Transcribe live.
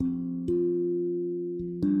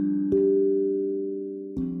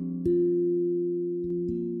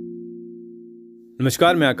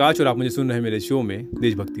नमस्कार, मैं आकाश और आप मुझे सुन रहे हैं मेरे शो में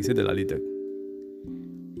देशभक्ति से दलाली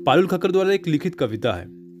तक। पारुल खक्कर द्वारा एक लिखित कविता है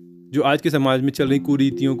जो आज के समाज में चल रही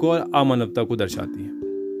कुरीतियों को और अमानवता को दर्शाती है।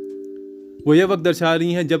 वो यह वक्त दर्शा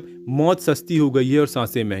रही हैं जब मौत सस्ती हो गई है और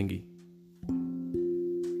सांसें महंगी।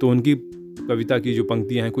 तो उनकी कविता की जो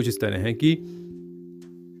पंक्तियां हैं कुछ इस तरह हैं कि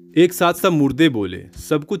एक साथ सब मुर्दे बोले,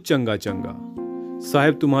 सब कुछ चंगा चंगा,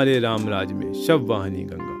 साहिब तुम्हारे राम राज में शव वाहनी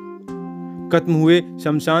गंगा। खत्म हुए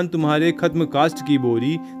शमशान तुम्हारे, खत्म कास्ट की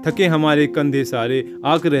बोरी, थके हमारे कंधे सारे,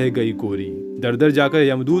 आंख रह गई कोरी। दर दर जाकर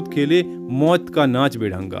यमदूत खेले, मौत का नाच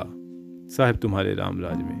बेढंगा, साहिब तुम्हारे राम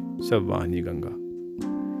राज में शव वाहनी गंगा।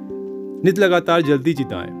 नित लगातार जलती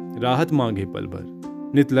चिताएं, राहत मांगे पल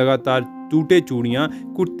भर, नित लगातार टूटे चूड़ियां,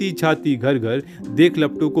 कुर्ती छाती घर घर, देख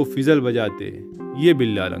लपटों को फिजल बजाते ये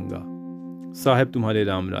बिल्ला रंगा, साहिब तुम्हारे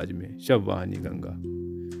राम राज में शव वाहनी गंगा।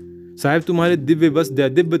 साहिब तुम्हारे दिव्य बस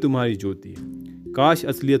दिव्य तुम्हारी ज्योति, काश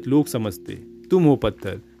असलियत लोग समझते, तुम हो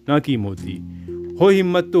पत्थर ना की मोती। हो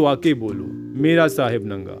हिम्मत तो आके बोलो, मेरा साहिब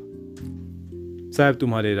नंगा, साहिब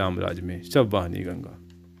तुम्हारे राम राज में शव वाहनी गंगा।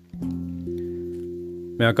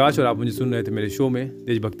 मैं आकाश और आप मुझे सुन रहे थे मेरे शो में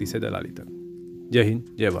देशभक्ति से दलाली तक। जय हिंद,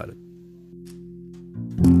 जय भारत।